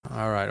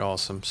All right,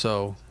 awesome.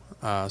 So,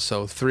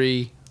 so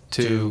 3,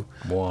 2,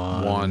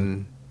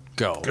 1,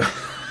 go.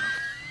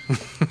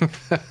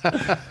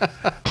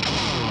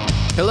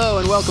 Hello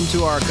and welcome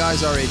to our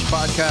Guys Our Age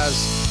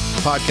podcast,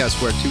 a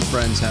podcast where two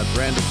friends have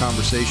random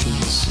conversations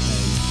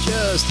and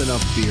just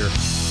enough beer.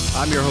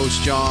 I'm your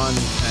host, John,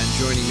 and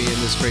joining me in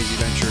this crazy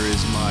venture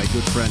is my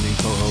good friend and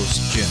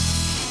co-host, Jim.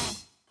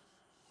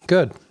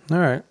 Good. All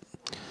right.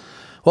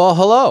 Well,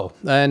 hello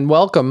and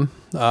welcome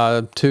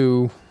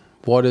to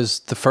what is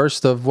the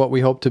first of what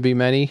we hope to be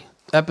many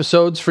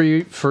episodes for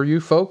you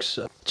folks.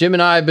 Jim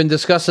and I have been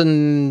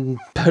discussing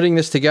putting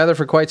this together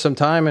for quite some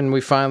time, and we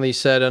finally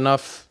said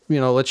enough.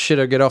 Let's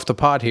get off the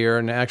pot here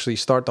and actually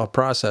start the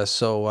process.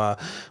 So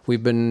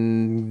we've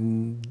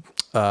been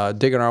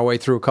digging our way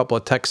through a couple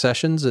of tech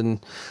sessions,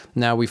 and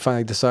now we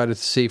finally decided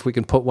to see if we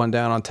can put one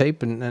down on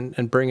tape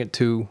and bring it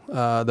to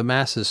the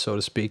masses, so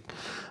to speak.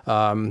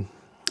 I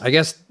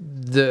guess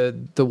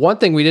the one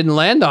thing we didn't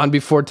land on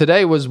before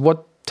today was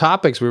what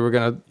topics we were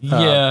going to...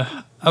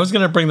 Yeah, I was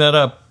going to bring that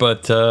up,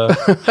 but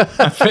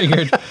I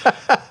figured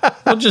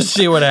we'll just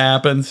see what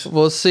happens.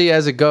 We'll see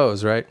as it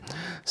goes, right?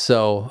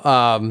 So...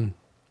 and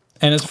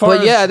as far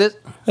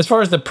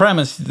as the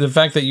premise, the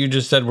fact that you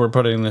just said we're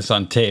putting this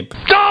on tape,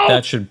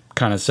 that should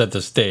kind of set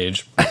the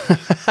stage.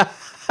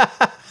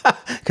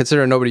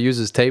 Considering nobody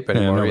uses tape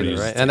anymore either,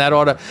 right? And that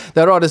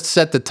ought to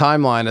set the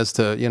timeline as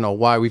to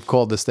why we've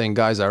called this thing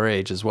Guys Our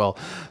Age as well.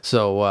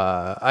 So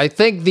I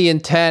think the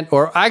intent,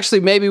 or actually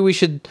maybe we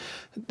should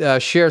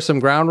share some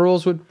ground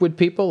rules with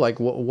people, like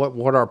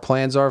what our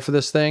plans are for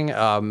this thing.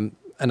 And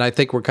I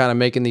think we're kind of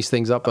making these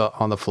things up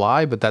on the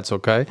fly, but that's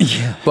okay.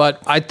 Yeah.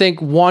 But I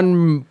think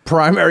one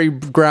primary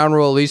ground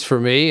rule, at least for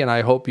me, and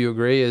I hope you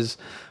agree, is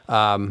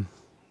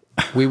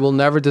we will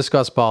never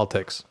discuss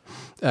politics.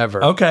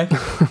 Ever. Okay.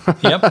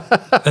 Yep.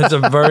 That's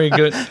a very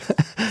good...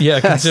 Yeah,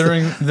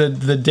 considering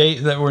the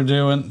date that we're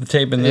doing,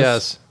 taping this.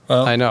 Yes,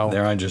 well, I know.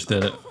 There, I just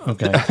did it.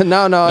 Okay.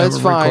 No, it's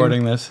fine.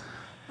 Recording this.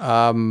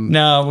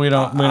 No, we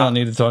don't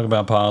need to talk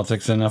about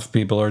politics. Enough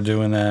people are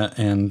doing that,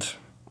 and...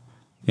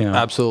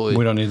 absolutely,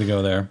 we don't need to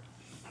go there.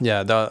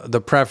 Yeah,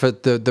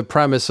 the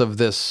premise of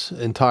this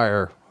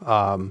entire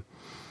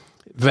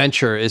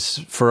venture is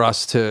for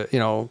us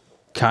to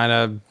kind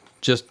of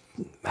just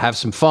have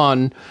some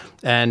fun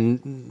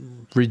and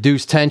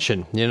reduce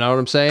tension. You know what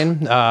I'm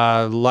saying?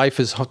 Life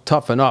is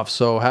tough enough,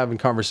 so having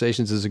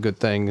conversations is a good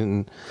thing,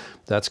 and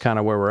that's kind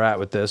of where we're at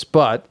with this.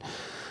 But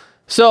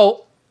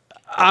so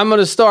I'm going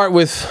to start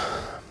with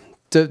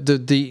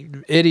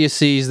the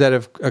idiocies that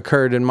have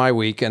occurred in my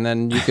week, and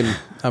then you can,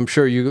 I'm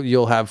sure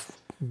you'll have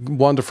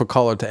wonderful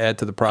color to add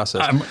to the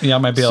process. I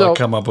might be able to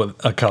come up with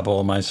a couple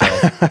of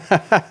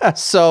myself.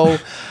 So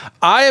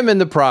I am in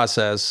the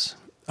process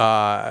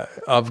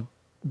of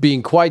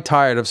being quite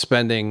tired of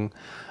spending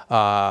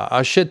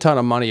a shit ton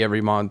of money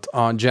every month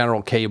on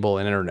general cable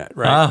and internet,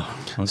 right? Oh,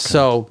 okay.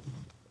 So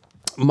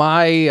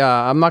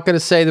I'm not going to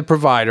say the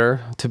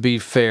provider, to be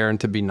fair and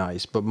to be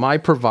nice, but my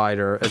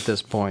provider at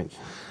this point,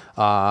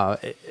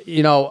 I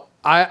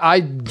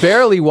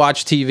barely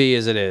watch TV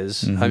as it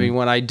is. Mm-hmm. I mean,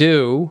 when I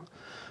do,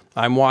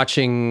 I'm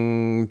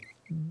watching,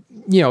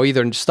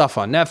 either stuff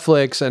on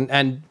Netflix,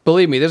 and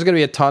believe me, there's going to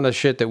be a ton of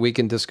shit that we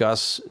can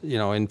discuss,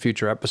 in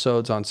future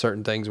episodes on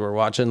certain things we're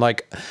watching.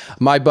 Like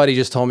my buddy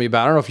just told me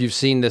about, I don't know if you've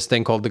seen this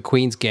thing called The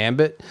Queen's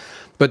Gambit,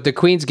 but The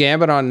Queen's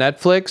Gambit on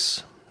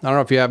Netflix, I don't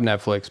know if you have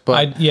Netflix,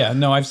 but...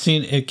 I've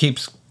seen it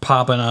keeps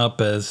popping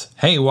up as,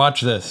 hey,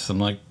 watch this. I'm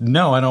like,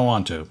 no, I don't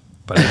want to.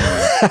 But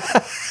anyway.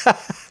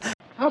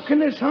 How can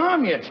this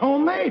harm you? It's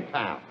homemade,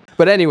 pal.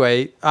 But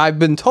anyway, I've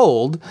been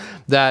told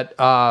that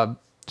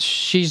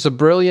she's a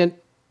brilliant,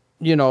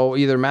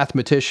 either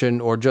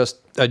mathematician or just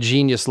a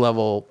genius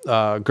level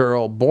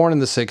girl born in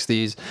the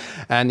 60s.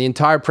 And the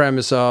entire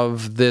premise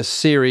of this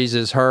series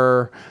is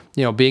her,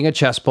 being a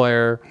chess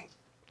player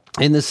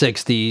in the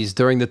 60s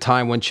during the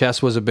time when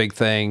chess was a big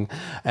thing.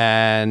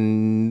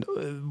 And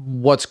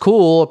what's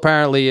cool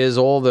apparently is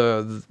all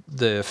the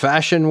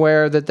fashion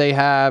wear that they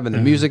have and the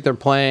music they're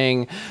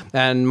playing.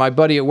 And my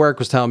buddy at work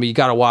was telling me, you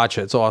got to watch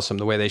it. It's awesome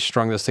the way they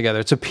strung this together.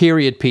 It's a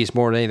period piece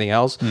more than anything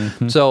else.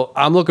 Mm-hmm. So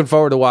I'm looking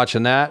forward to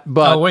watching that.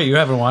 But wait, you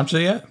haven't watched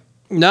it yet?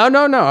 No,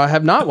 I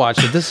have not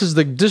watched it. This is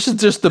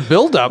just the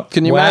build up.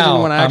 Can you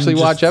imagine when I actually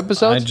watch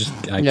episodes?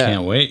 I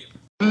can't wait.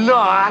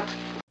 Not.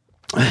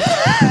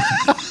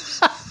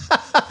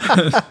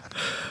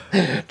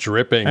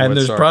 Dripping. And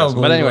there's sarcasm.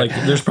 probably but anyway.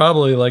 there's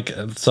probably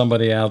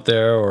somebody out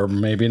there, or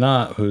maybe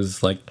not,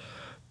 who's like,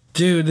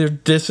 dude, they're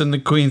dissing the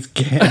Queen's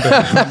Gambit.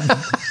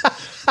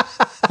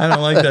 I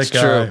don't like that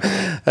guy. True.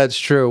 That's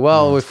true.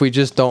 Well, if we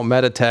just don't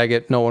meta tag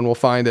it, no one will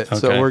find it. Okay.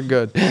 So we're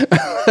good.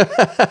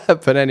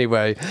 But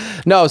anyway,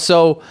 no.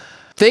 So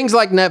things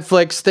like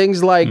Netflix,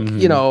 things like,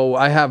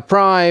 I have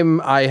Prime.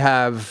 I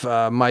have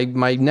my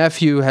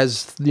nephew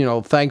has,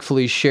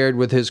 thankfully shared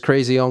with his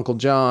crazy Uncle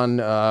John,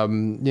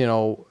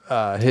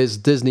 his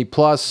Disney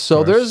Plus.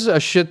 So there's a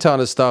shit ton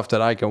of stuff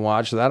that I can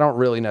watch that I don't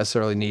really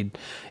necessarily need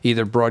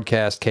either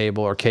broadcast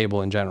cable or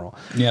cable in general.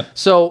 Yep.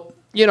 So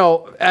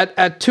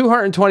at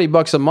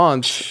 $220 a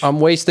month, I'm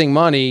wasting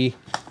money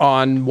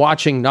on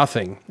watching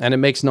nothing, and it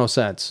makes no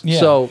sense. Yeah.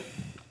 So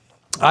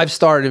I've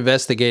started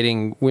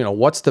investigating,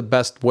 what's the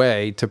best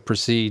way to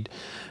proceed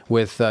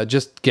with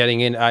just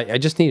getting in. I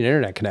just need an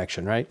internet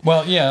connection, right?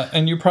 Well, yeah,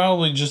 and you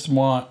probably just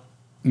want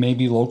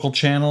maybe local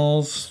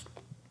channels.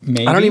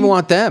 Maybe. I don't even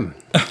want them.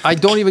 I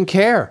don't even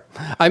care.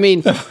 I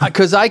mean,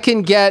 because I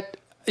can get,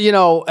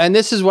 and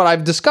this is what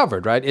I've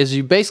discovered, right? Is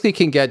you basically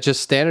can get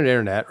just standard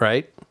internet,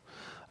 right?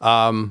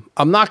 I'm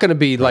not going to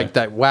be like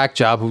that whack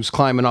job who's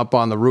climbing up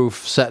on the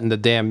roof, setting the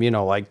damn,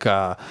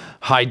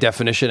 high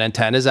definition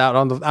antennas out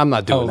on the. I'm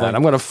not doing that.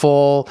 I'm going to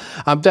fall.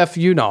 I'm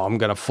going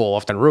to fall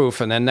off the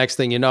roof, and then next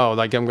thing you know,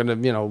 like I'm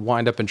going to,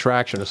 wind up in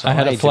traction or something.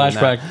 I had a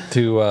flashback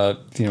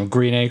to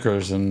Green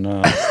Acres and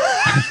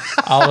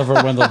Oliver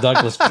Wendell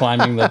Douglas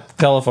climbing the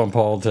telephone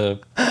pole to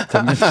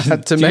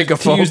make a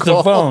phone use call.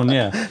 the phone.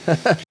 Yeah.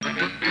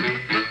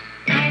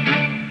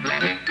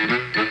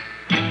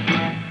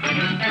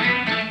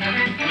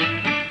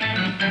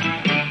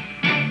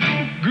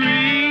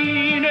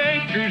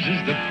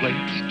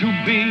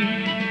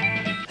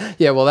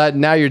 Yeah, well,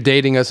 now you're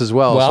dating us as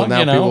well. So now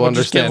people we'll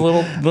understand.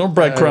 Just give little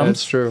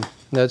breadcrumbs.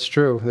 That's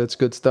true. That's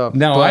good stuff.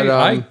 No, but,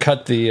 I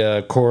cut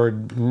the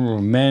cord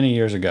many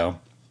years ago.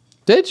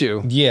 Did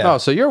you? Yeah. Oh,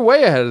 so you're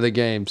way ahead of the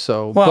game.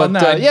 So, well,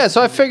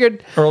 so I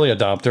figured. Early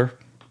adopter.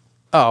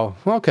 Oh,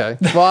 okay.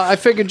 Well, I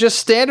figured just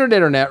standard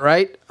internet,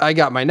 right? I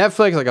got my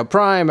Netflix, I got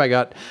Prime, I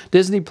got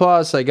Disney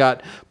Plus, I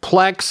got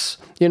Plex.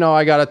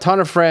 I got a ton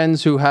of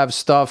friends who have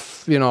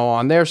stuff,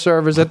 on their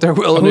servers that they're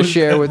willing to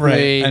share with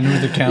me. And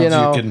whose accounts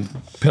you can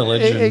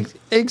pillage.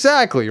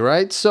 Exactly,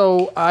 right?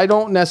 So I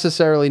don't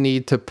necessarily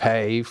need to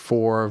pay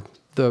for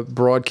the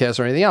broadcast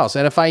or anything else.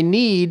 And if I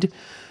need,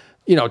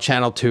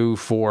 channel 2,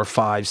 4,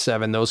 5,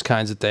 7, those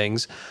kinds of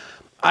things,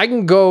 I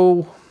can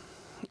go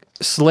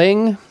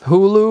Sling,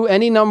 Hulu,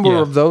 any number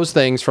of those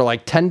things for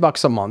like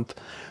 $10 a month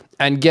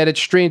and get it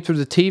streamed through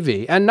the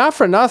TV. And not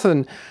for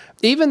nothing,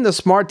 even the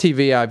smart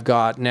TV I've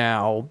got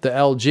now, the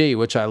LG,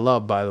 which I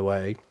love, by the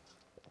way,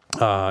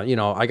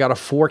 I got a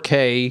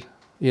 4K,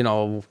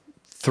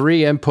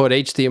 3-input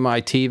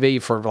HDMI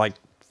TV for like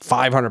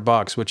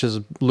 $500, which is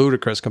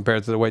ludicrous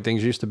compared to the way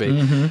things used to be.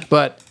 Mm-hmm.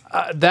 But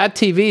that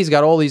TV's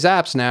got all these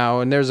apps now,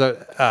 and there's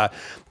a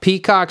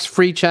Peacock's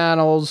free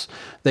channels.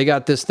 They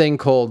got this thing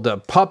called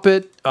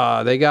Puppet.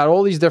 They got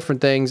all these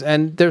different things,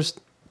 and there's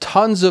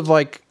tons of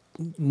like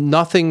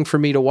nothing for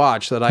me to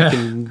watch that I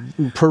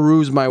can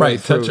peruse my way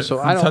through. So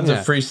I don't tons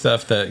of free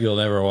stuff that you'll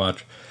never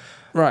watch.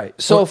 Right.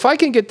 So if I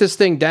can get this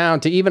thing down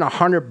to even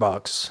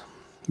 $100,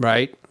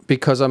 right?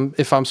 Because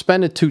if I'm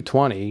spending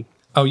 $220.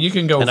 Oh, you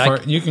can go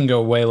you can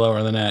go way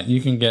lower than that.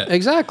 You can get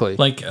exactly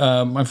like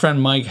my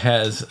friend Mike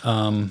has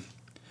YouTube.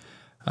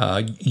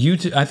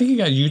 I think he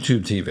got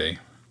YouTube TV,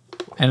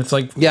 and it's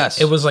like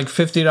it was like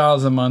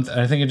 $50 a month, and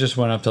I think it just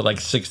went up to like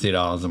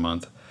 $60 a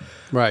month.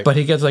 Right. But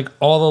he gets like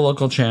all the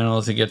local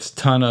channels. He gets a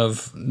ton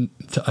of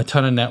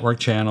network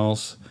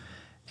channels,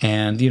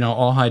 and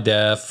all high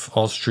def,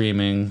 all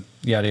streaming,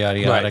 yada yada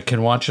yada. Right.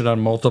 Can watch it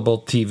on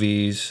multiple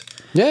TVs.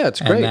 Yeah,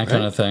 it's great. And that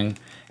kind of thing.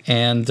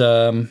 And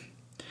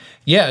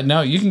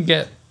you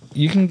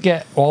can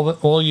get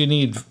all you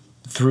need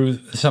through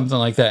something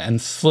like that.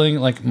 And Sling,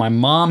 like my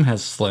mom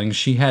has Sling.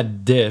 She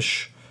had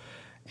Dish.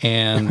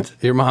 And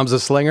your mom's a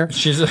slinger?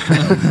 She's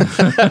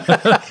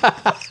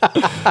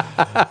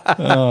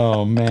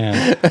oh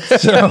man.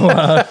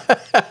 So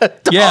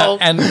yeah,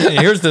 and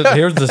here's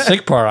the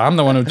sick part. I'm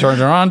the one who turned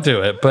her on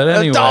to it. But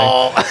anyway,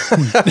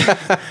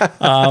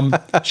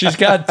 she's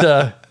got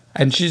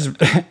and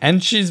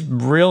she's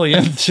really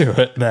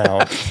into it now.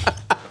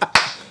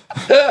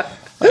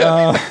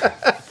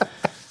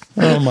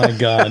 Oh my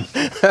God!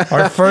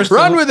 Our first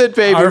run with it,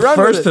 baby. Our run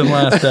first with it. and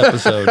last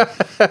episode.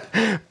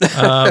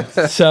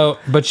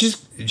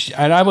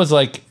 And I was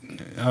like,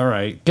 "All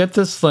right, get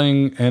this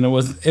thing." And it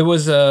was It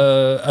was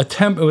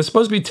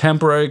supposed to be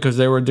temporary because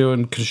they were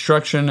doing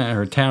construction at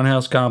her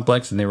townhouse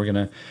complex, and they were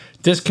gonna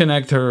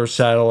disconnect her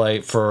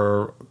satellite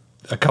for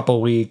a couple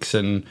weeks,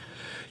 and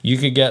you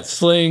could get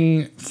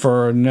Sling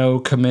for no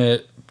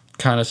commit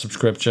kind of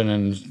subscription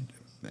and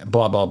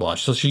blah blah blah.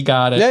 So she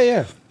got it.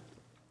 Yeah.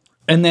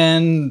 And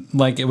then,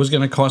 like, it was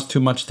going to cost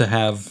too much to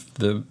have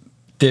the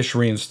dish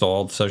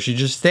reinstalled, so she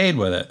just stayed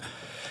with it.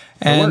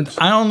 And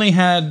I only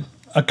had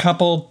a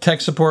couple tech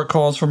support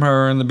calls from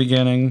her in the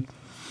beginning.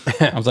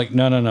 I was like,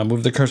 no,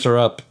 move the cursor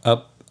up,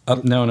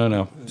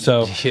 no.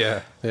 So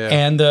yeah.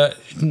 And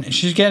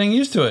she's getting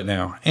used to it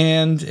now,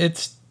 and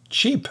it's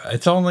cheap.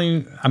 It's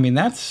only, I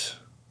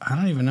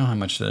don't even know how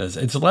much that is.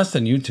 It's less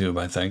than YouTube,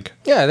 I think.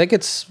 Yeah, I think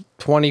it's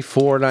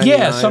 $24.99.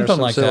 Yeah, something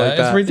like that.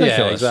 It's ridiculous.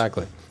 Yeah,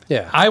 exactly.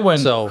 Yeah, I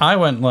went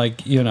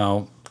like,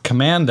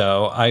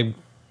 commando. I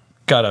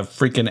got a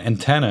freaking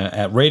antenna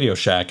at Radio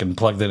Shack and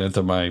plugged it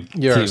into my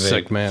You're TV. a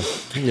sick man.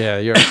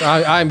 Yeah,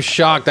 I'm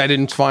shocked I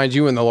didn't find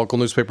you in the local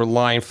newspaper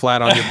lying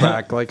flat on your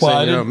back, like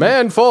saying,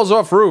 man falls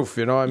off roof.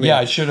 Yeah,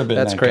 I should have been.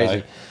 That's that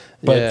crazy. Guy.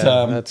 But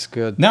yeah, that's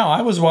good. No,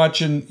 I was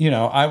watching.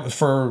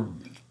 For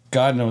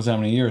God knows how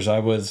many years, I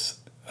was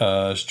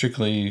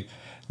strictly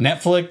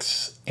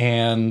Netflix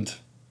and,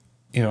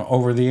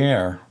 over the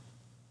air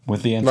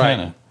with the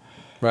antenna.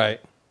 Right.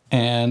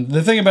 And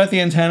the thing about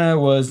the antenna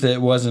was that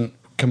it wasn't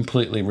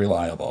completely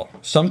reliable.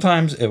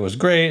 Sometimes it was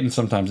great, and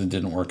sometimes it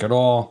didn't work at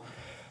all.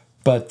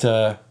 But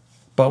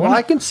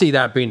I can see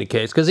that being the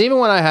case, because even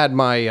when I had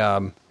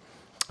my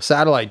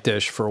satellite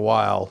dish for a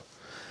while,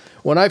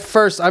 I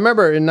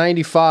remember in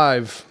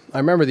 '95. I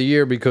remember the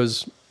year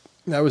because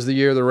that was the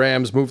year the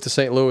Rams moved to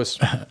St. Louis,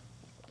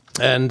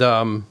 and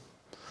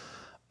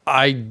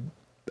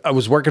I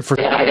was working for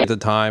at the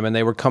time, and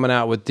they were coming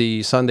out with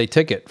the Sunday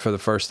Ticket for the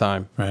first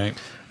time, right?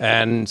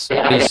 And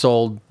they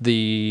sold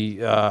the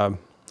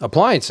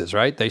appliances,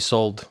 right? They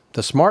sold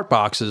the smart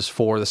boxes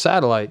for the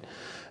satellite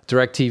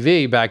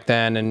DirecTV back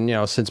then,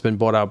 and since been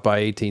bought out by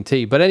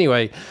AT&T. But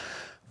anyway,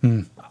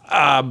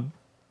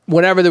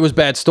 whenever there was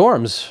bad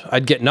storms,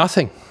 I'd get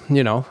nothing.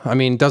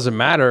 It doesn't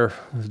matter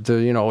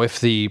if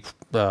the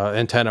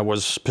antenna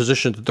was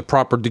positioned at the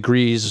proper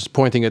degrees,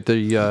 pointing at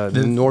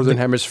the northern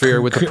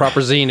hemisphere with the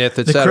proper zenith,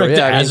 etc.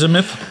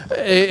 Azimuth.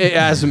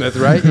 Azimuth,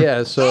 right?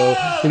 Yeah. So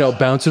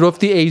bounce it off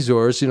the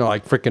Azores,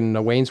 like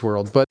freaking Wayne's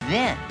World. But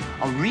then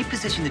I'll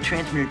reposition the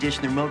transmitter dish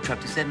in the remote truck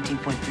to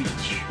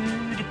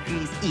 17.32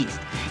 degrees east.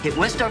 Hit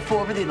Westar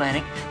 4 over the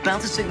Atlantic,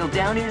 bounce the signal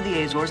down into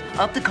the Azores,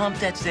 up to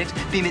Comstat 6,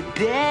 beam it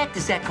back to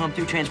SATCOM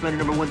 3 transponder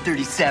number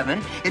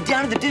 137, and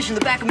down to the dish in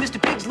the back of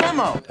Mr. Pig's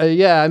limo.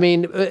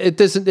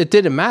 It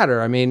didn't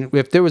matter.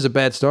 If there was a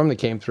bad storm that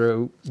came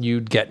through,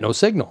 you'd get no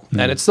signal.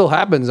 And it still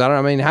happens. How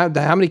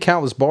many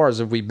countless bars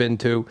have we been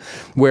to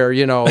where,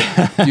 you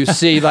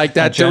see like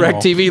that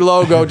DirecTV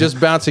logo just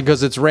bouncing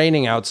because it's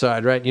raining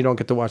outside, right? You don't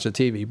get to watch the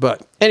TV.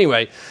 But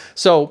anyway,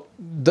 so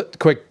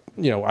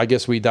I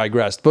guess we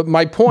digressed. But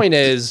my point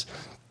is,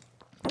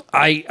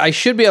 I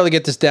should be able to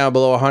get this down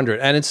below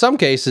 100, and in some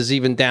cases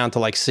even down to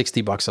like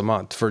 $60 a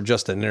month for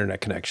just an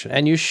internet connection.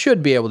 And you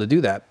should be able to do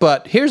that.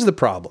 But here's the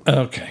problem.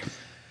 Okay.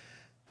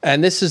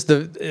 And this is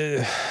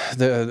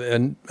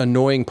the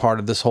annoying part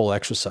of this whole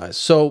exercise.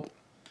 So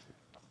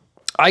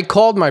I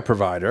called my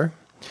provider,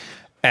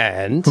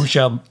 and who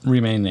shall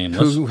remain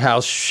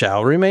nameless.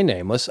 Shall remain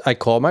nameless. I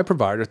called my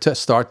provider to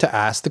start to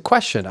ask the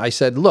question. I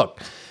said,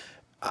 look,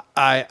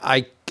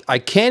 I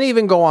can't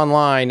even go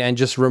online and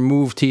just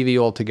remove TV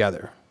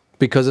altogether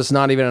because it's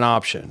not even an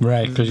option.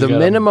 Right. The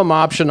minimum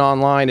option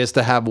online is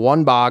to have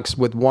one box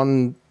with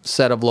one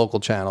set of local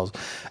channels.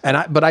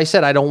 But I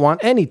said I don't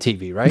want any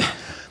TV, right?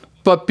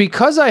 But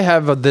because I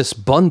have this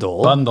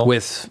bundle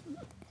with,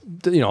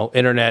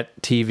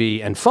 internet,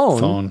 TV, and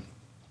phone.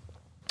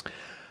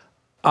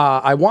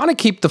 I want to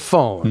keep the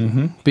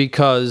phone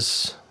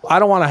because I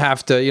don't want to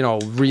have to,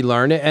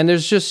 relearn it. And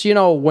there's just,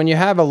 when you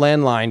have a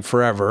landline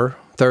forever,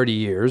 30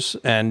 years,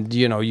 and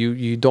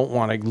you don't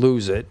want to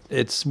lose it.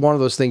 It's one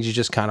of those things you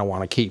just kind of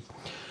want to keep.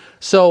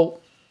 So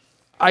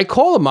I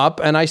call him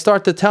up and I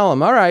start to tell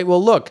him, all right,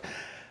 well, look,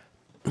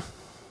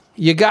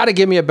 you got to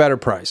give me a better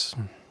price.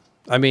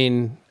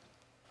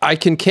 I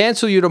can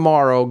cancel you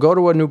tomorrow, go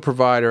to a new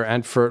provider,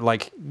 and for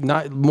like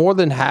not more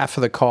than half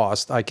of the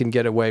cost, I can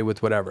get away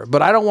with whatever.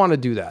 But I don't want to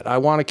do that. I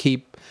want to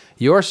keep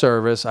your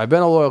service. I've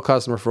been a loyal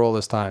customer for all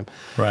this time.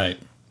 Right.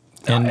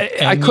 And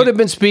I could have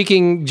been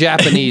speaking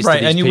Japanese to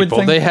these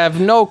people. They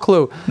have no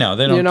clue. No,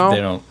 they don't. They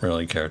don't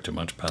really care too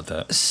much about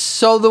that.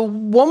 So the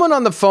woman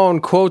on the phone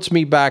quotes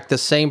me back the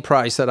same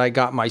price that I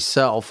got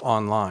myself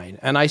online,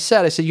 and I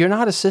said, "You're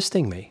not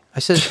assisting me." I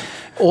said,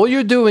 "All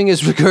you're doing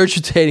is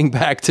regurgitating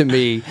back to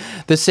me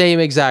the same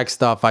exact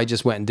stuff I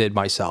just went and did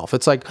myself."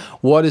 It's like,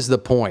 what is the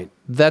point?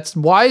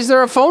 Why is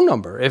there a phone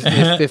number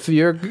if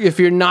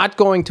you're not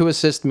going to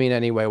assist me in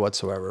any way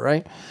whatsoever,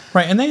 right?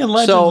 Right, and they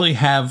allegedly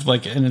have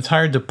like an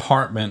entire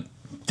department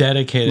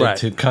dedicated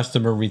to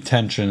customer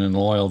retention and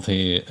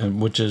loyalty,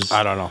 which is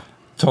I don't know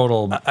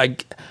total.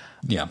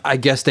 I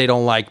guess they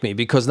don't like me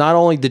because not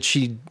only did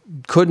she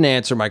couldn't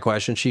answer my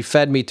question, she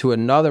fed me to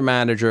another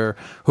manager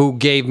who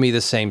gave me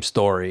the same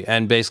story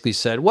and basically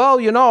said, "Well,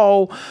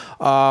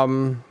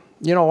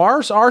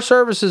 our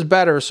service is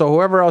better, so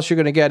whoever else you're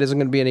going to get isn't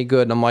going to be any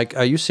good." And I'm like,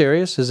 "Are you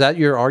serious? Is that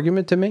your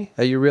argument to me?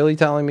 Are you really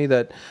telling me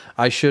that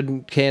I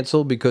shouldn't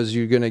cancel because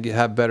you're going to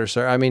have better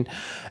service?"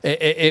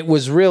 It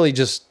was really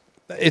just,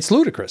 it's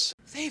ludicrous.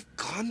 They've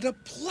gone to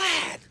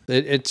plaid.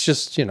 It's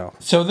just,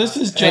 So this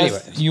is just,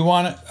 anyways. You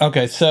want to,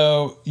 okay,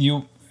 so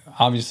you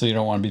obviously you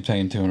don't want to be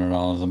paying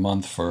 $200 a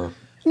month for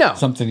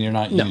something you're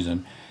not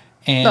using.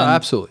 And no,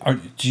 absolutely.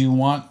 Do you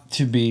want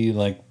to be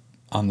like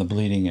on the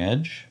bleeding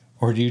edge?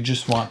 Or do you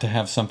just want to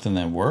have something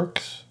that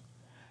works?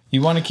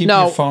 You want to keep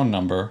your phone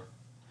number.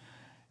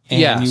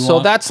 And so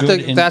that's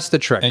the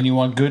trick. And you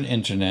want good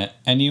internet.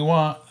 And you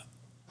want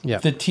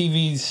the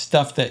TV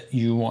stuff that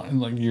you want,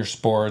 like your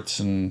sports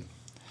and...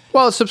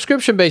 Well,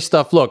 subscription-based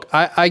stuff. Look,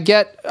 I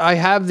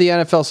have the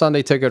NFL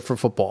Sunday Ticket for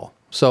football.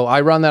 So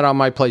I run that on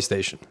my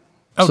PlayStation.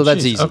 So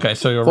that's easy. Okay,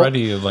 so you're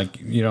already,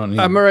 you don't need...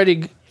 I'm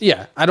already...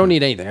 Yeah, I don't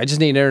need anything. I just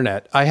need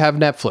internet. I have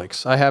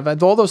Netflix. I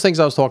have all those things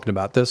I was talking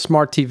about, the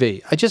smart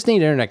TV. I just need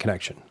internet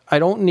connection. I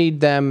don't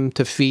need them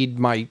to feed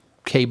my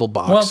cable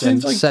box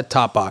and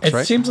set-top box,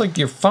 right? It seems like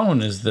your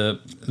phone is the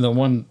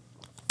one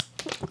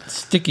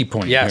sticky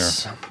point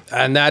Yes, here.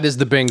 and that is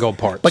the bingo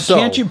part. But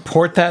can't you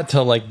port that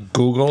to like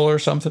Google or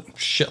something?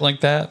 Shit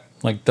like that?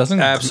 Like doesn't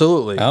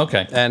Absolutely.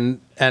 Okay. And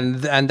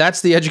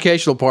that's the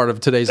educational part of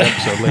today's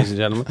episode, ladies and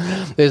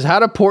gentlemen, is how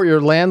to port your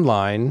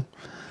landline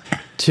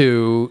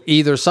to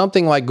either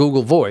something like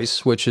Google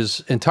Voice, which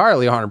is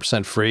entirely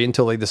 100% free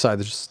until they decide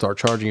to just start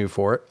charging you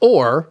for it,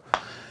 or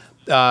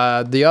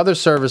the other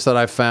service that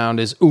I found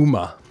is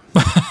Ooma.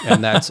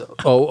 And that's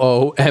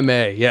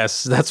OOMA.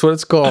 Yes, that's what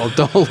it's called.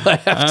 Don't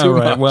laugh too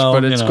much,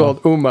 but it's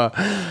called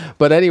Ooma.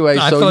 But anyway,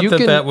 I so thought you that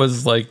can. that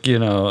was like, a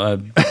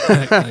Uma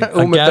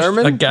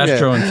Thurman? a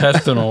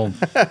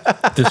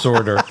gastrointestinal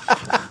disorder.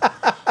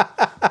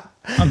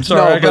 I'm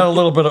sorry, No, I got but- a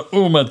little bit of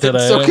Uma today.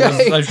 It's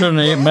okay. I shouldn't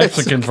have eaten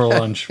Mexican for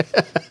lunch.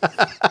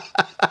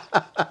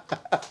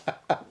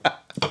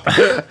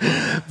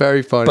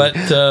 Very funny.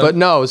 But,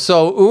 no,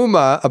 so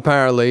Ooma,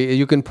 apparently,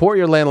 you can port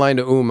your landline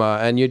to Ooma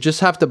and you just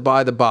have to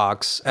buy the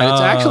box. And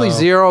it's actually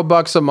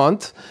 $0 a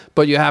month,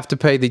 but you have to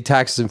pay the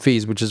taxes and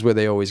fees, which is where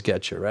they always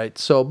get you, right?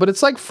 So, but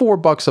it's like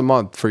 $4 a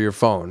month for your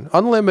phone,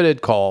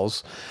 unlimited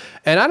calls.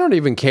 And I don't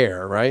even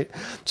care, right?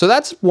 So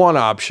that's one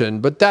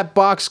option, but that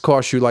box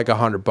costs you like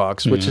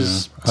 $100, which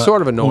is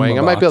sort of annoying.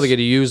 I might be able to get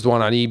a used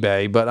one on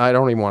eBay, but I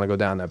don't even want to go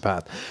down that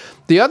path.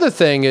 The other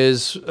thing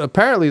is,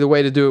 apparently the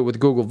way to do it with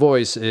Google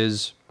Voice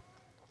is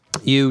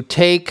you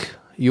take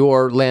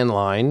your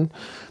landline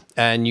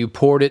and you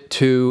port it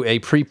to a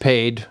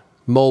prepaid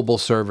mobile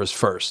service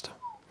first.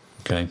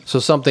 Okay. So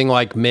something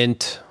like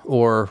Mint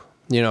or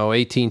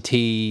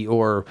AT&T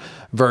or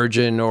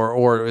Virgin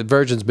or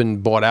Virgin's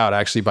been bought out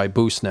actually by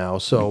Boost now.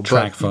 So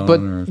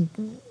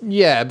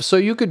yeah, so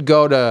you could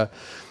go to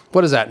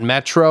what is that?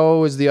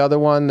 Metro is the other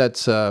one.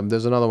 That's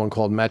there's another one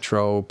called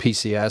Metro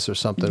PCS or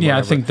something. Yeah,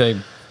 whatever. I think they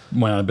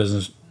went out of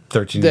business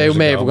 13 They years ago.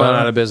 may have gone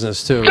out of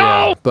business too.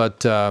 Yeah.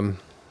 But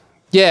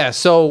yeah,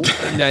 so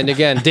and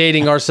again,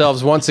 dating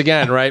ourselves once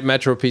again, right?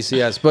 Metro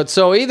PCS. But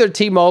so either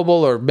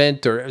T-Mobile or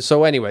Mint or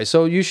so anyway.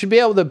 So you should be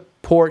able to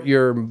port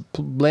your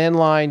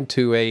landline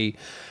to a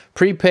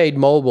prepaid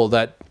mobile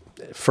that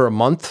for a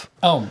month.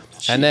 Oh,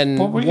 And then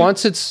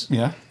once it's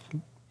yeah.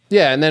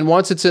 and then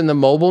once it's in the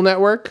mobile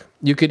network,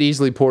 you could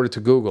easily port it to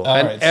Google. All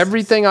and right.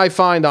 everything I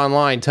find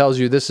online tells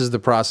you this is the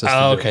process.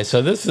 Oh, to do. okay,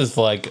 so this is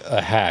like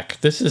a hack.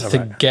 This is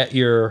to get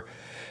your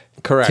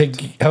Correct.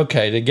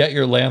 to get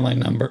your landline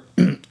number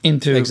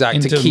into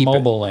Exact, to into keep it.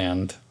 mobile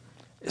land.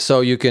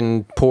 So you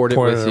can port it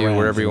Port with it you around.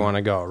 wherever you want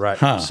to go, right?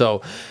 Huh.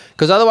 So,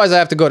 because otherwise I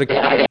have to go to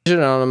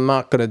and I'm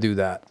not going to do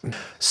that.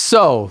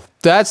 So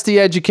that's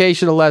the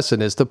educational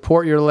lesson: is to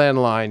port your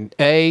landline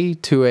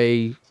to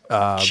a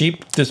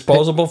Cheap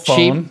disposable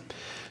phone.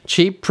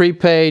 cheap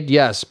prepaid.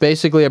 Yes,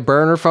 basically a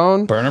burner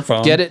phone. Burner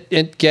phone. Get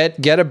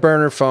a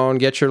burner phone.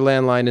 Get your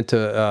landline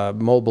into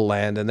mobile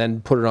land, and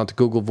then put it onto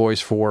Google Voice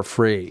for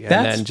free, and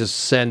That's- then just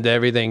send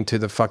everything to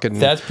the fucking.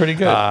 That's pretty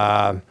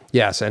good.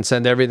 Yes, and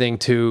send everything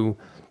to.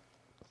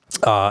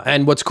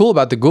 And what's cool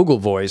about the Google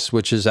Voice,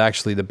 which is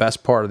actually the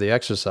best part of the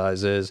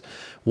exercise, is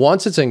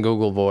once it's in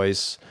Google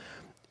Voice,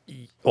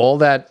 all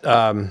that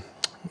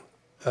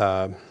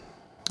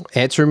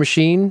answer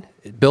machine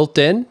built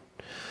in,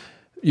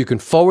 you can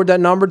forward that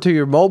number to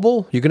your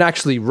mobile. You can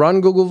actually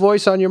run Google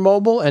Voice on your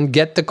mobile and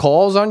get the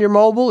calls on your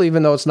mobile,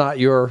 even though it's not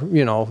your,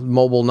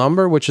 mobile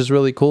number, which is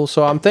really cool.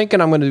 So I'm thinking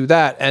I'm going to do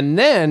that. And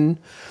then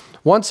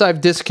once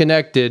I've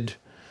disconnected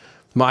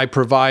my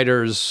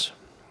provider's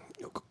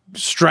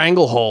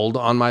stranglehold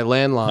on my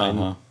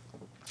landline,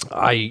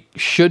 I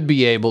should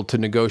be able to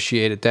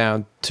negotiate it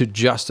down to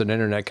just an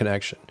internet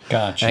connection.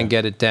 Gotcha. And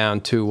get it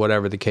down to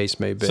whatever the case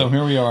may be. So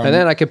here we are. And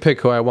then I can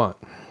pick who I want.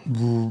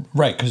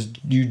 Right, because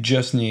you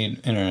just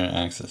need internet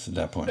access at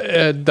that point.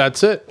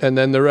 That's it. And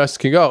then the rest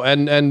can go.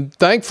 And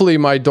thankfully,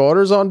 my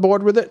daughter's on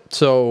board with it.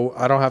 So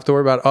I don't have to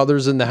worry about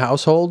others in the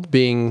household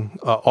being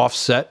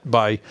offset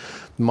by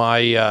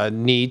my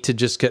need to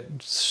just get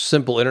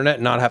simple internet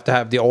and not have to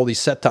have all these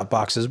set-top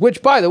boxes,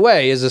 which, by the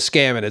way, is a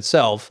scam in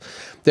itself.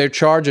 They're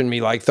charging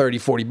me like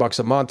 $30-40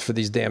 a month for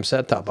these damn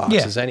set-top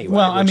boxes anyway.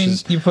 Well, I which mean,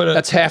 is- you put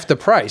that's half the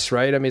price,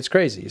 right? I mean, it's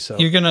crazy. So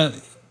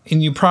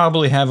and you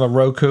probably have a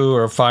Roku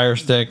or a Fire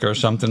Stick or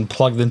something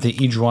plugged into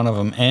each one of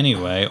them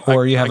anyway,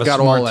 or you have I a got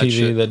all smart that TV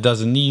shit. that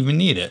doesn't even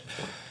need it.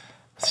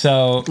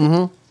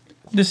 So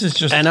this is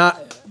just and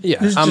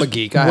this is I'm a just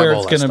geek. I where have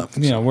all it's that gonna,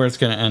 stuff. where it's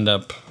gonna end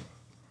up.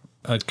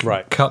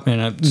 Right.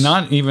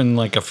 Not even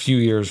like a few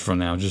years from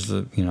now. Just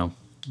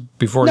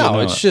before you know No,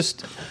 it's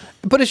just,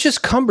 but it's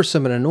just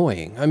cumbersome and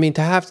annoying. I mean,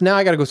 now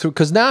I got to go through,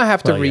 because now I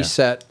have to Well, yeah.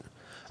 reset.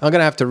 I'm going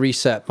to have to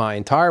reset my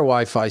entire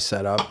Wi-Fi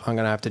setup. I'm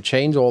going to have to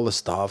change all the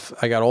stuff.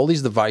 I got all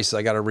these devices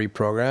I got to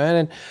reprogram.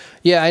 And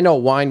yeah, I know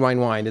wine,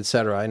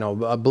 etc. I know,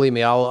 believe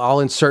me, I'll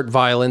insert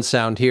violin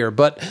sound here.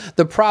 But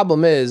the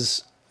problem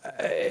is,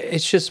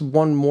 it's just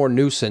one more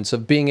nuisance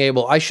of being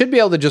able, I should be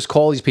able to just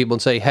call these people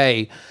and say,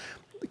 hey,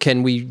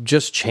 can we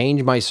just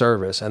change my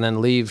service and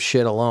then leave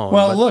shit alone?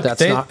 Well, But look, that's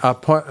they- not a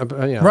point.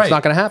 right. It's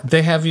not going to happen.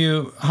 They have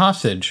you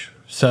hostage.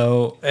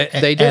 So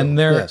They do, and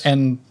they're yes.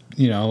 and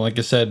like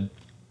I said,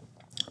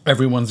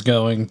 everyone's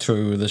going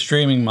to the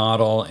streaming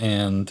model,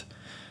 and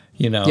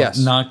Yes.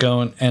 not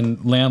going, and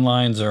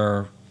landlines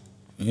are,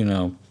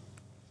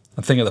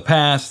 a thing of the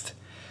past.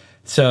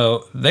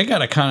 So they got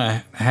to kind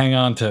of hang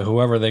on to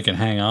whoever they can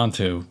hang on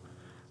to.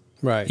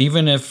 Right.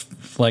 Even if,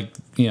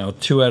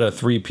 2 out of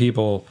 3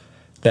 people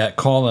that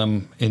call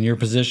them in your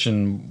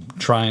position,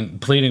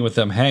 pleading with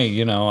them,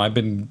 hey, I've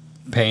been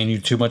paying you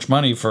too much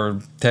money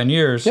for 10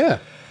 years. Yeah.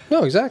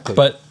 No, exactly.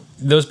 But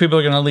those people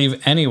are going to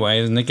leave anyway,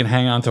 and they can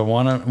hang on to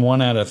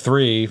one out of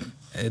 3.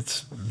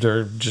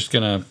 They're going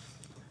to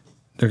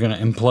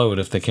implode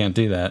if they can't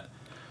do that.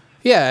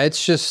 Yeah,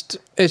 it's just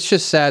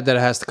sad that it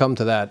has to come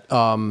to that.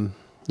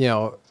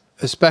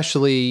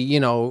 Especially,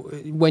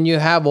 when you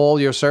have all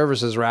your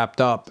services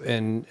wrapped up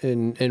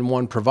in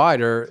one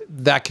provider,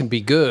 that can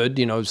be good,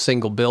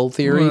 single bill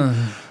theory.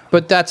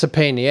 But that's a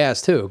pain in the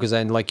ass too, because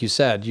then, like you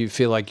said, you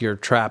feel like you're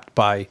trapped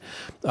by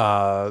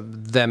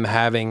them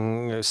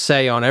having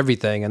say on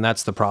everything, and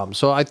that's the problem.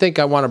 So I think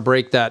I want to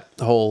break that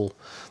whole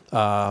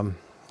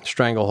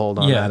stranglehold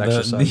on that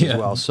exercise as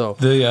well. So,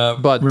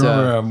 but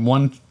remember,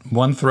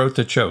 one throat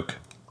to choke.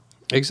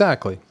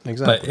 Exactly.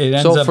 But it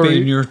ends up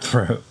being your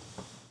throat.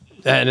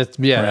 And it,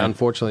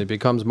 unfortunately, it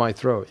becomes my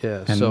throat.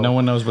 Yeah, and no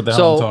one knows what the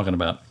hell I'm talking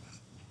about.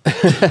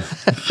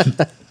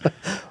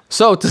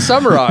 So to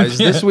summarize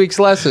this week's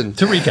lesson,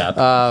 to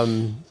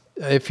recap,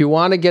 if you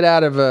want to get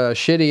out of a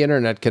shitty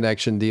internet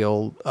connection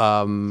deal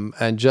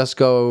and just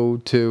go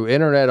to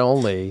internet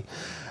only,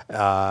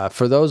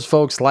 for those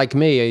folks like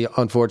me,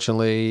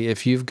 unfortunately,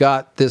 if you've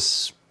got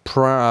this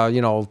primary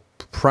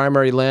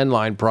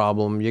landline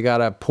problem, you got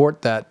to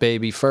port that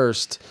baby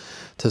first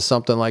to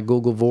something like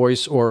Google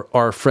Voice or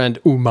our friend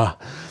Uma.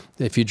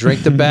 If you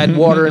drink the bad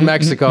water in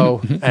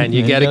Mexico and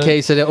you get a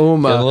case of the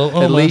Uma,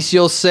 at least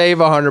you'll save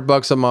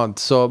 $100 a month.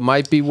 So it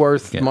might be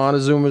worth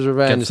Montezuma's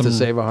revenge to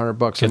save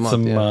 $100 a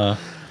month.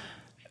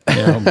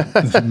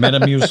 Get some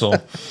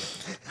Metamucil.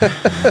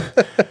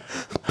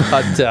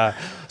 But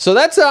so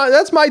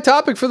that's my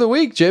topic for the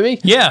week, Jimmy.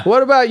 Yeah.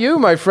 What about you,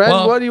 my friend?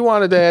 What do you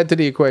want to add to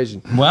the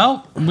equation?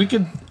 Well, we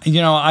could,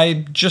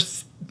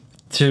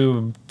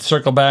 to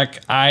circle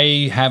back,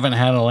 I haven't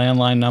had a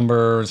landline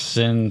number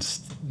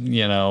since,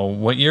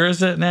 what year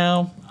is it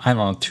now? I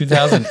don't know,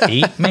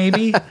 2008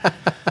 maybe?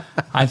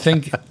 I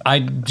think I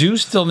do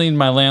still need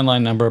my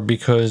landline number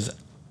because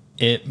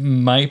it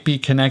might be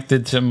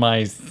connected to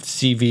my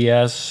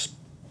CVS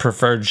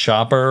preferred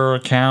shopper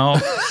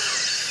account,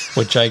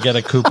 which I get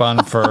a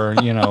coupon for, a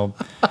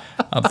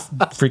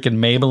freaking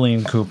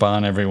Maybelline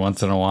coupon every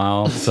once in a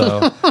while.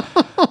 So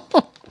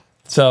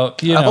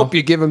I hope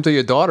you give them to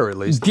your daughter at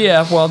least.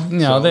 Yeah, well,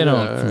 they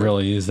don't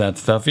really use that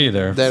stuff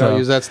either. They don't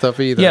use that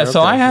stuff either. Yeah,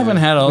 so I haven't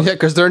had a... Yeah,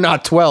 because they're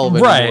not 12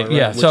 anymore. Right,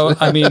 yeah. So,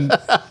 I mean,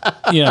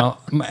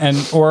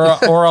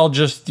 or I'll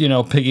just,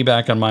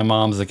 piggyback on my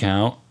mom's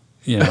account,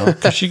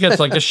 because she gets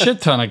like a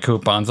shit ton of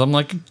coupons. I'm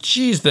like,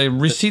 geez, the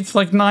receipt's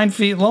like 9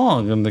 feet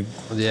long. And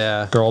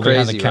the girl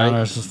behind the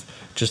counter is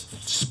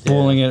just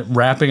spooling it,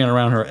 wrapping it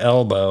around her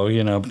elbow,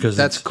 because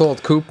that's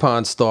called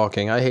coupon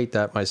stalking. I hate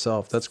that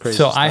myself. That's crazy.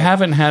 So I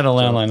haven't had a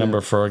landline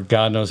number for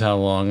God knows how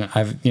long.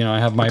 I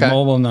have my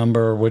mobile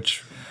number, I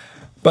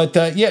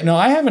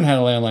haven't had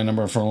a landline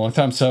number for a long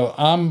time. So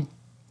I'm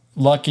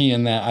lucky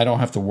in that I don't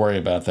have to worry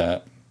about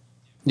that.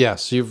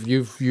 Yes, you've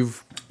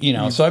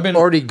so I've been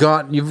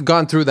you've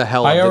gone through the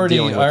hell of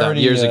dealing with that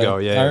years ago.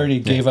 Yeah, I already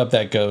gave up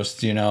that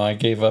ghost. I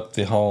gave up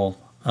the whole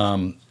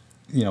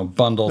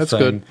bundle That's thing.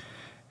 Good.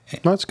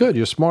 No, that's good.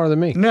 You're smarter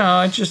than me. No,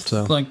 I just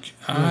I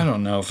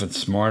don't know if it's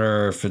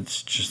smarter or if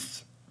it's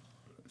just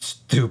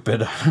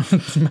stupid.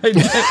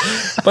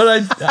 But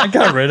I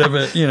got rid of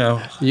it.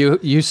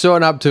 You saw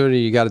an opportunity,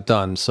 you got it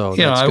done. So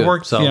that's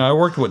good. I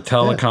worked with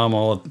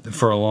telecom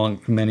for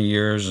many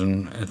years,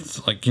 and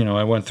it's like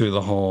I went through the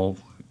whole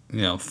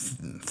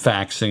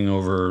faxing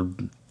over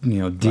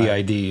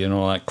DID and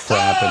all that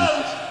crap,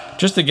 and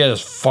just to get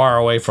as far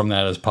away from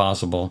that as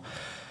possible.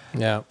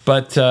 Yeah,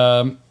 but.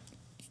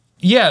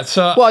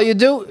 So you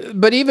do,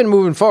 but even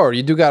moving forward,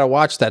 you do got to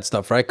watch that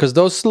stuff, right? Because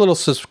those little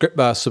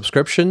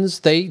subscriptions,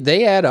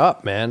 they add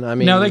up, man. I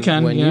mean, no, they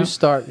can when you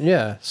start,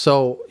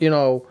 So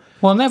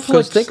well,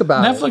 Netflix. Think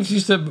about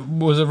Netflix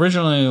was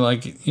originally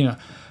like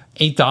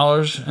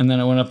 $8, and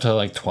then it went up to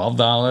like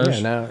 $12. Yeah,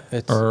 now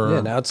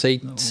it's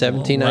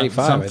 $17.95.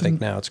 I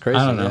think now it's crazy.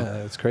 I don't know.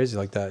 Yeah, it's crazy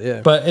like that.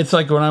 Yeah, but it's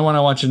like when I want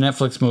to watch a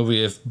Netflix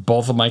movie, if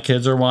both of my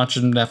kids are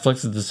watching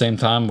Netflix at the same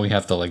time, we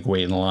have to like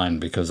wait in line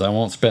because I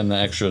won't spend the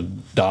extra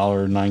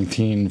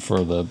 $1.19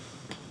 for the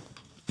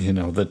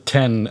the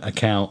 10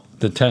 account,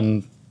 the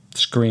 10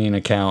 screen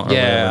account. Or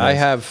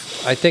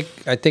I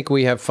think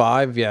we have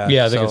 5. Yeah,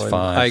 I think it's 5.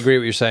 I agree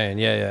with what you're saying.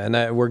 Yeah,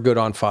 and we're good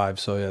on 5,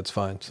 so it's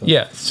fine. So.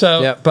 Yeah.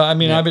 So, but I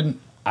mean,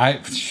 I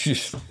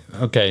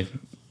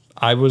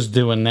was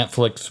doing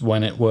Netflix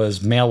when it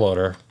was mail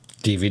order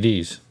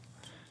DVDs.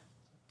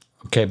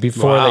 Okay,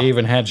 before they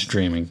even had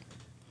streaming.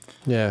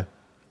 Yeah.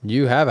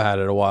 You have had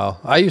it a while.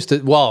 I used to.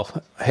 Well,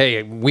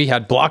 hey, we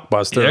had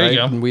Blockbuster, There you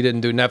right? go. And we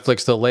didn't do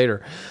Netflix till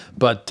later.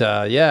 But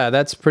yeah,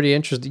 that's pretty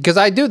interesting because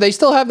I do. They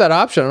still have that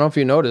option. I don't know if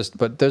you noticed,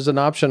 but there's an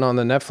option on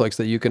the Netflix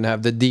that you can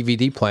have the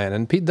DVD plan,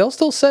 and they'll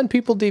still send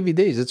people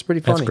DVDs. It's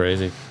pretty funny. That's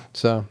crazy.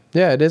 So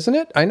yeah, it isn't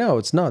it? I know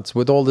it's nuts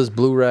with all this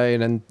Blu-ray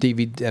and then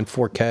DVD and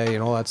 4K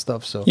and all that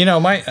stuff. So You know,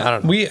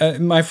 don't know.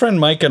 my friend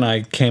Mike and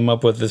I came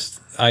up with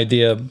this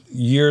idea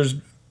years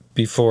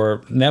before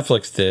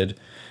Netflix did,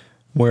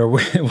 where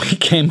we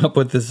came up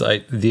with this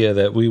idea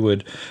that we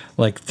would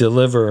like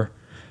deliver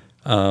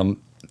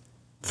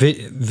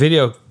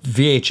video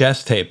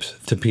VHS tapes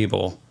to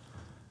people,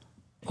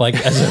 like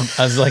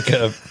as like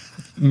a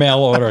mail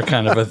order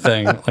kind of a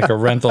thing, like a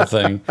rental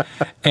thing,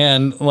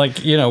 and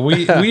like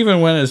we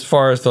even went as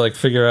far as to like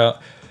figure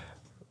out.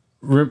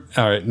 All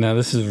right, now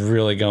this is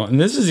really going. And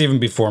this is even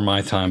before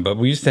my time, but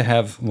we used to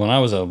have when I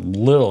was a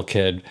little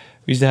kid.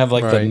 We used to have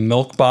like the Right.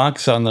 milk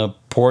box on the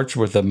porch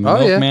where the yeah.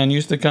 milkman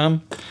used to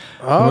come.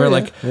 Oh, and we were yeah,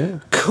 like, yeah.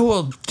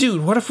 cool,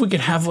 dude, what if we could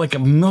have like a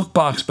milk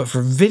box, but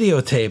for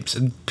videotapes?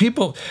 And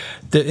people,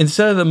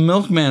 instead of the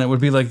milkman, it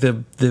would be like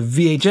the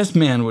VHS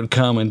man would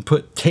come and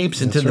put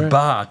tapes into the right.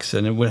 box,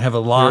 and it would have a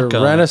You're lock a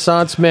on it.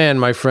 Renaissance man,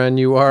 my friend.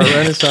 You are a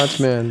Renaissance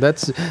man.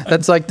 That's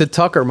like the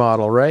Tucker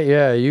model, right?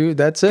 Yeah,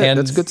 that's it.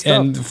 That's good stuff.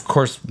 And of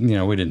course,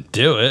 we didn't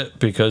do it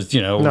because,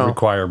 it would No.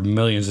 require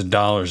millions of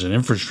dollars in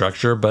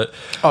infrastructure. But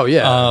Oh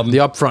yeah, the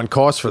upfront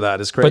cost for that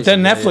is crazy. But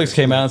then Yeah, Netflix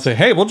came out and said,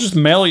 "Hey, we'll just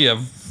mail you a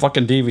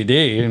fucking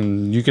DVD,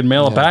 and you can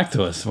mail it back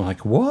to us." I'm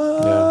like,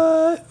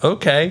 "What?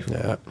 Okay."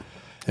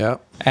 Yeah,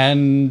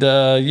 And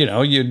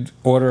you'd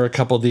order a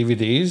couple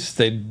DVDs.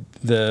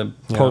 The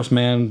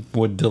postman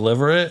would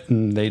deliver it,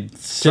 and they'd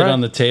sit right.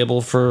 on the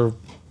table for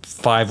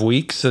 5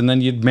 weeks, and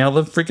then you'd mail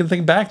the freaking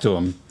thing back to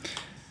them.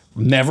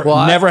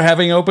 Never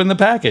having opened the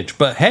package,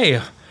 but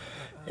hey.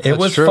 It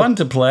was true. fun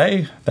to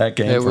play that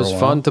game. It for a was while.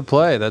 fun to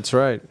play. That's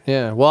right.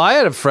 Yeah. Well, I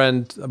had a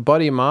friend, a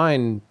buddy of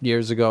mine,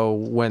 years ago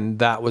when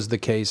that was the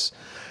case.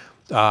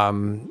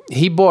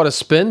 He bought a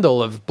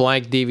spindle of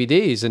blank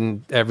DVDs,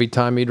 and every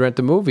time he'd rent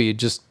a movie, he'd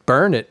just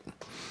burn it.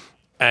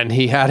 And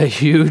he had a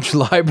huge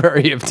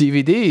library of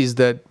DVDs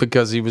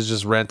because he was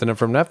just renting them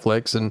from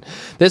Netflix. And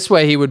this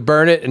way he would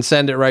burn it and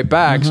send it right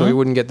back so he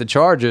wouldn't get the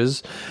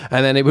charges.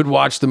 And then he would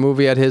watch the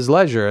movie at his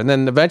leisure. And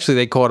then eventually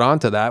they caught on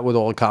to that with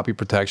all the copy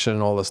protection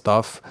and all the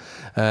stuff.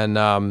 And,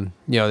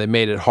 they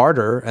made it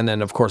harder. And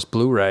then, of course,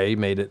 Blu-ray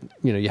made it,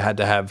 you had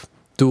to have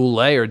dual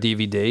layer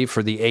DVD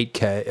for the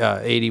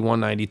 8K,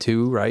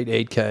 8192, right?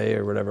 8K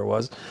or whatever it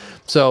was.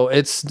 So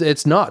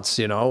it's nuts,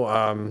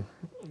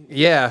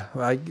 Yeah,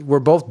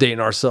 we're both dating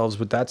ourselves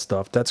with that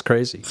stuff. That's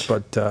crazy.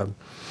 But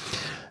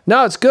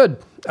no, it's good.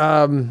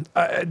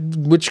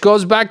 Which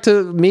goes back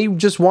to me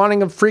just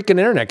wanting a freaking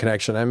internet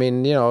connection. I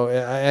mean,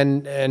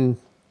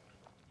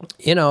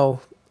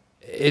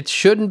 it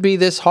shouldn't be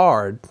this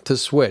hard to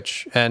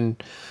switch.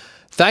 And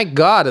thank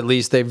God, at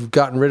least they've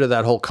gotten rid of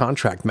that whole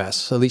contract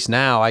mess. At least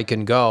now I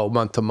can go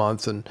month to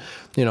month, and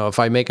if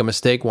I make a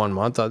mistake one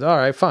month, all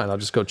right, fine, I'll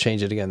just go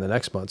change it again the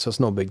next month. So it's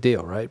no big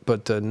deal, right?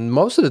 But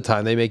most of the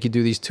time, they make you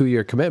do these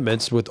 2-year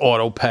commitments with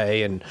auto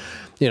pay and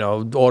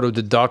auto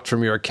deduct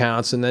from your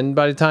accounts, and then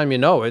by the time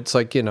it's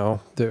like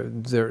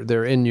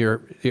they're in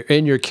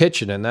your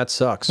kitchen, and that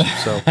sucks.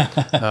 So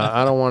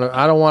I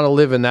don't want to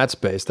live in that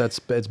space.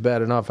 It's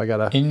bad enough. I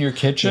gotta In your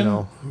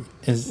kitchen?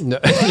 Is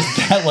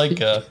that like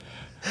a...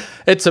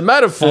 It's a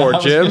metaphor,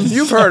 Jim.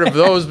 You've heard of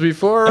those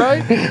before,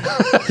 right?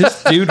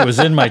 This dude was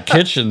in my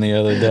kitchen the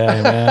other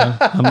day, man.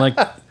 I'm like,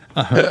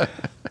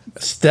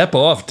 step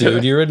off,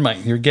 dude.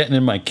 You're getting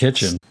in my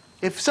kitchen.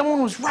 If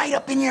someone was right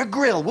up in your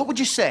grill, what would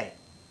you say?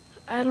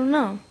 I don't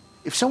know.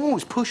 If someone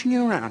was pushing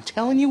you around,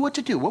 telling you what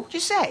to do, what would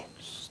you say?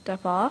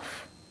 Step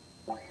off.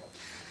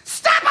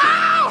 Step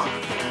out!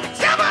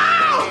 Step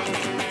out!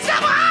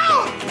 Step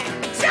out!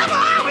 Step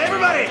out!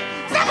 Everybody!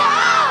 Step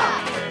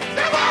out!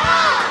 Step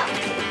out!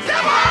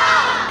 Step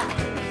out!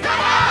 Step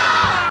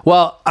out!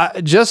 Well,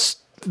 just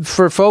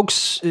for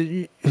folks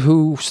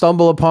who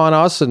stumble upon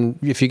us, and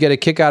if you get a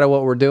kick out of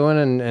what we're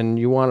doing and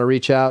you want to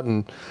reach out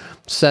and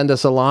send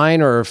us a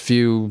line, or if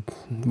you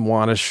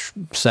want to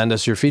send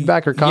us your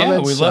feedback or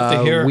comments, we'd love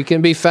to hear. We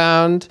can be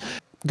found.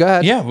 Go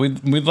ahead. Yeah,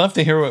 we'd love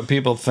to hear what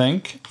people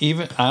think.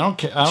 Even I don't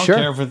Sure.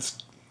 care if it's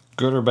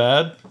good or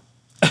bad.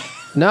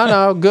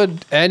 No,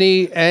 good.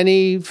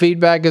 Any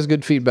feedback is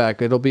good feedback.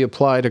 It'll be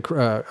applied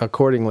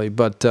accordingly.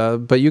 But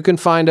you can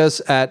find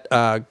us at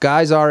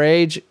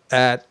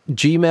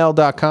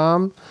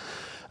guysourage@gmail.com.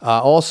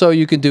 Also,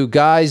 you can do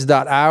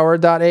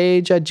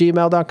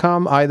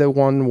guys.our.age@gmail.com. Either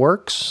one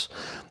works.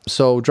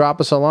 So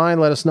drop us a line.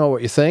 Let us know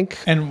what you think.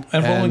 And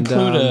we'll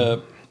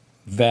include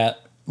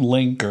that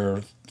link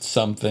or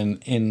something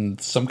in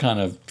some kind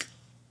of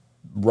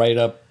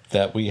write-up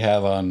that we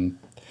have on...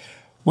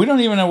 We don't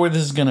even know where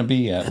this is going to be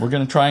yet. We're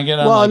going to try and get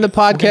on. Well, in the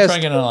podcast- we're going to try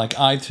and get on like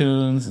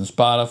iTunes and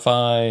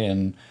Spotify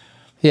and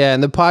Yeah,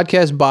 in the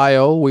podcast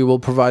bio, we will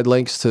provide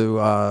links to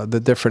the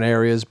different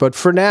areas. But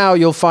for now,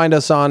 you'll find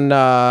us on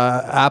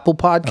Apple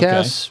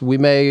Podcasts. Okay. We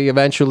may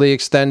eventually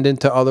extend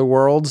into other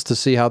worlds to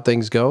see how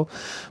things go.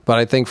 But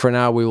I think for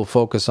now, we will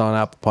focus on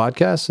Apple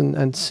Podcasts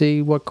and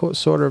see what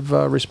sort of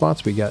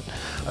response we get.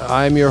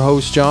 I'm your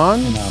host,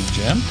 John. And I'm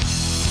Jim.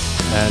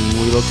 And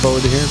we look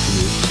forward to hearing from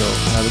you. So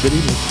have a good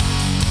evening.